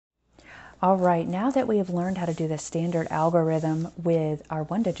All right, now that we have learned how to do the standard algorithm with our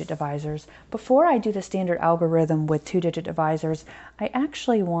one-digit divisors, before I do the standard algorithm with two-digit divisors, I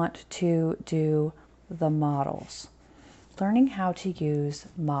actually want to do the models, learning how to use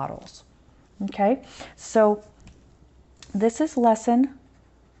models. Okay, so this is lesson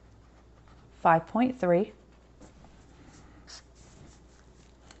 5.3.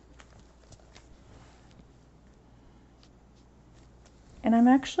 And I'm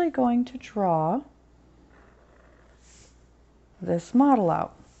actually going to draw this model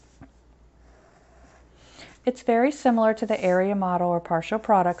out. It's very similar to the area model or partial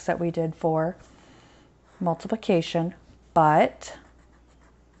products that we did for multiplication, but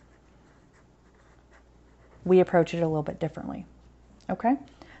we approach it a little bit differently. Okay,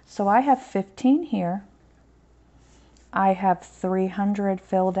 so I have 15 here. I have 300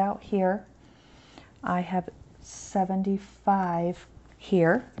 filled out here. I have 75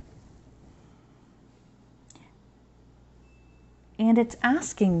 here. And it's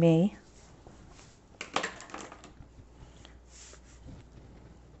asking me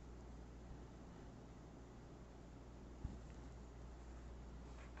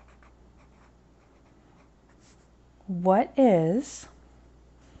what is,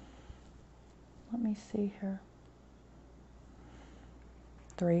 let me see here,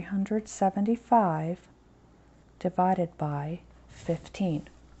 375 divided by 15.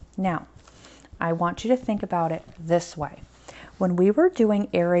 Now, I want you to think about it this way. When we were doing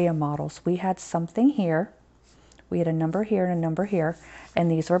area models, we had something here, we had a number here and a number here,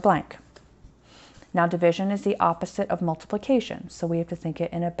 and these were blank. Now, division is the opposite of multiplication, so we have to think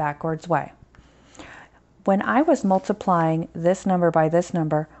it in a backwards way. When I was multiplying this number by this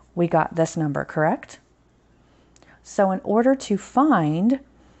number, we got this number, correct? So in order to find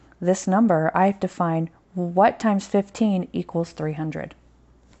this number, I have to find what times 15 equals 300.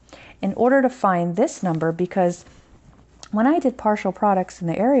 In order to find this number, because when I did partial products in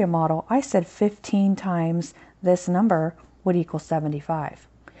the area model, I said 15 times this number would equal 75.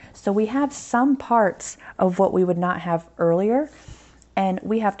 So we have some parts of what we would not have earlier, and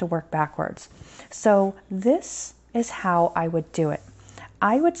we have to work backwards. So this is how I would do it.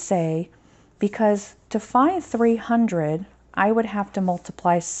 I would say, because to find 300, I would have to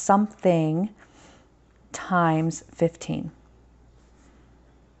multiply something times 15.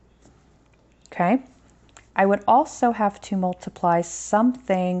 Okay? I would also have to multiply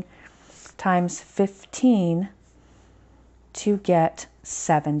something times 15 to get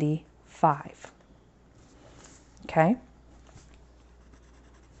 75. Okay?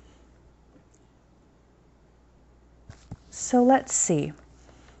 So let's see.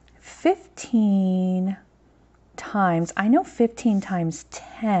 15 times, I know 15 times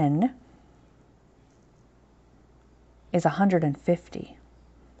 10 is 150.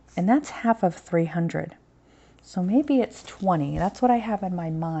 And that's half of 300. So maybe it's 20. That's what I have in my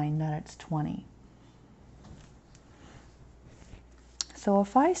mind, that it's 20. So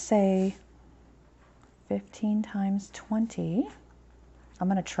if I say 15 times 20, I'm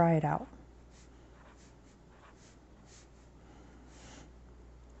going to try it out.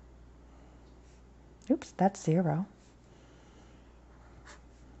 Oops, that's 0.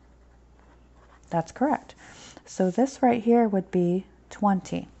 That's correct. So this right here would be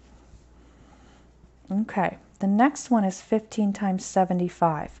 20. Okay, the next one is 15 times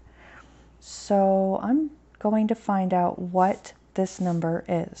 75. So I'm going to find out what this number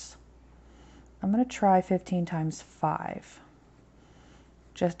is. I'm going to try 15 times 5,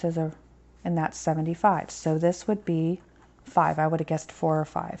 just as a, and that's 75. So this would be 5. I would have guessed 4 or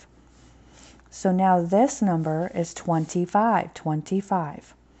 5. So now this number is 25,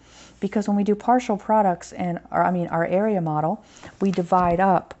 25. Because when we do partial products in our area model, we divide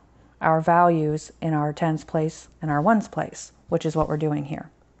up our values in our tens place and our ones place, which is what we're doing here.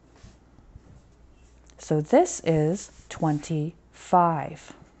 So this is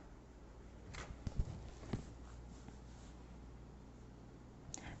 25.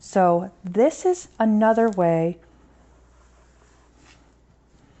 So this is another way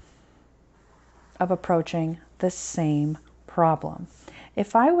of approaching the same problem.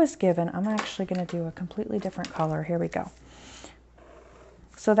 If I was given, I'm actually going to do a completely different color. Here we go.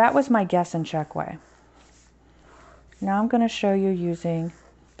 So that was my guess and check way. Now I'm going to show you using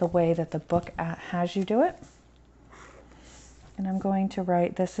the way that the book has you do it. And I'm going to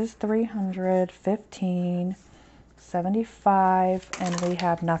write, this is 315, 75, and we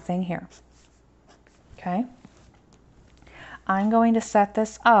have nothing here. Okay? I'm going to set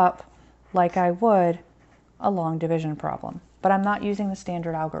this up like I would a long division problem, but I'm not using the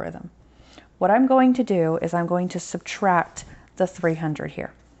standard algorithm. What I'm going to do is I'm going to subtract the 300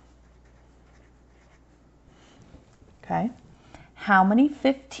 here. Okay. How many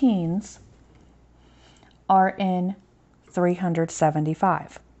 15s are in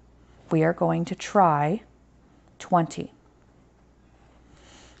 375? We are going to try 20.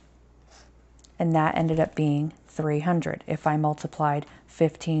 And that ended up being 300 if I multiplied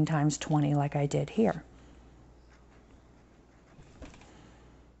 15 times 20 like I did here.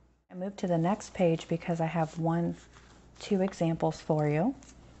 I moved to the next page because I have two examples for you.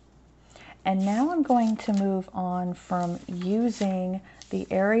 And now I'm going to move on from using the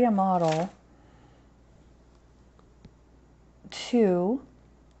area model to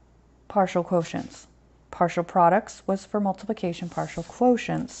partial quotients. Partial products was for multiplication, partial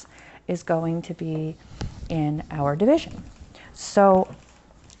quotients is going to be in our division. So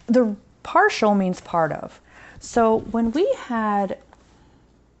the partial means part of. So when we had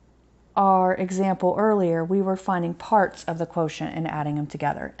our example earlier, we were finding parts of the quotient and adding them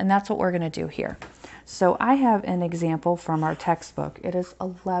together. And that's what we're going to do here. So I have an example from our textbook. It is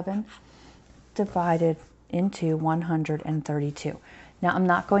 11 divided into 132. Now I'm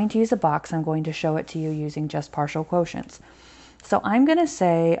not going to use a box. I'm going to show it to you using just partial quotients. So I'm going to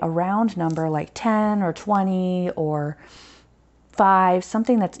say a round number like 10 or 20 or 5,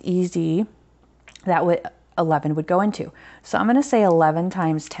 something that's easy that 11 would go into. So I'm going to say 11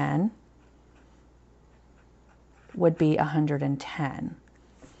 times 10 would be 110.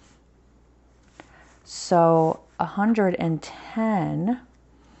 So 110,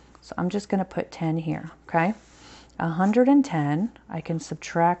 so I'm just going to put 10 here, okay? 110, I can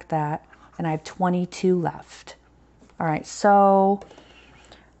subtract that, and I have 22 left. All right, so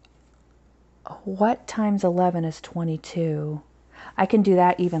what times 11 is 22? I can do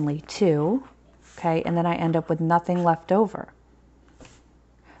that evenly, 2, okay, and then I end up with nothing left over.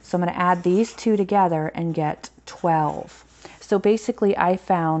 So I'm going to add these two together and get 12. So basically I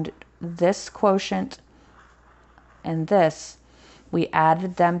found this quotient and this, we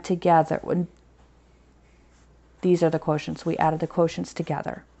added them together. These are the quotients. We added the quotients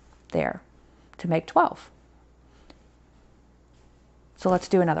together there to make 12. So let's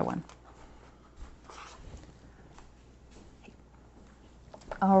do another one.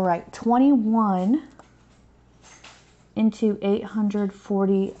 All right, 21 into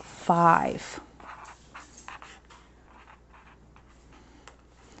 845.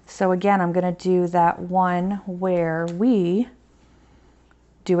 So again, I'm going to do that one where we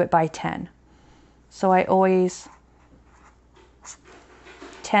do it by 10. So I always,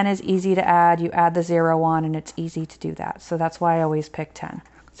 10 is easy to add. You add the 0 on and it's easy to do that. So that's why I always pick 10,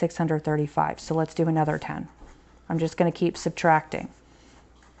 635. So let's do another 10. I'm just going to keep subtracting.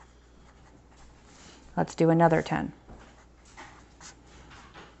 Let's do another 10.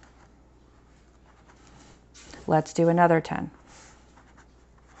 Let's do another 10.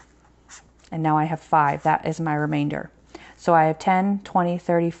 And now I have 5. That is my remainder. So I have 10, 20,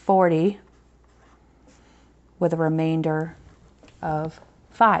 30, 40 with a remainder of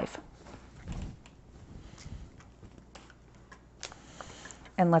 5.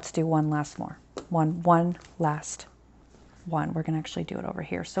 And let's do one last more. One last one. We're going to actually do it over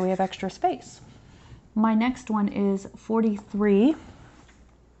here so we have extra space. My next one is 43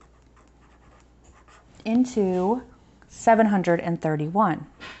 into 731.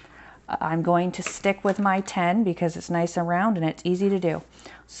 I'm going to stick with my 10 because it's nice and round and it's easy to do.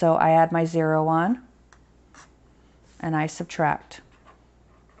 So I add my 0 on and I subtract.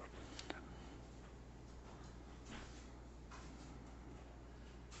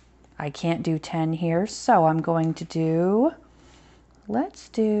 I can't do 10 here, so I'm going to do, let's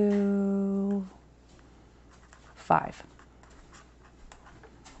do 5.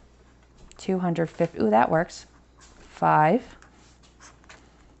 250, ooh, that works. 5.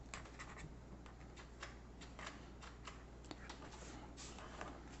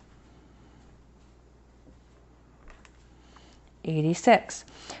 $86.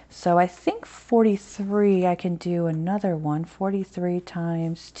 So I think 43, I can do another one. 43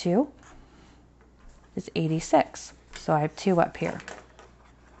 times 2 is 86. So I have 2 up here.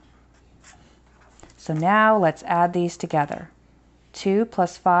 So now let's add these together. 2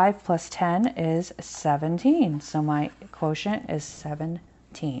 plus 5 plus 10 is 17. So my quotient is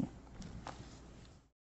 17.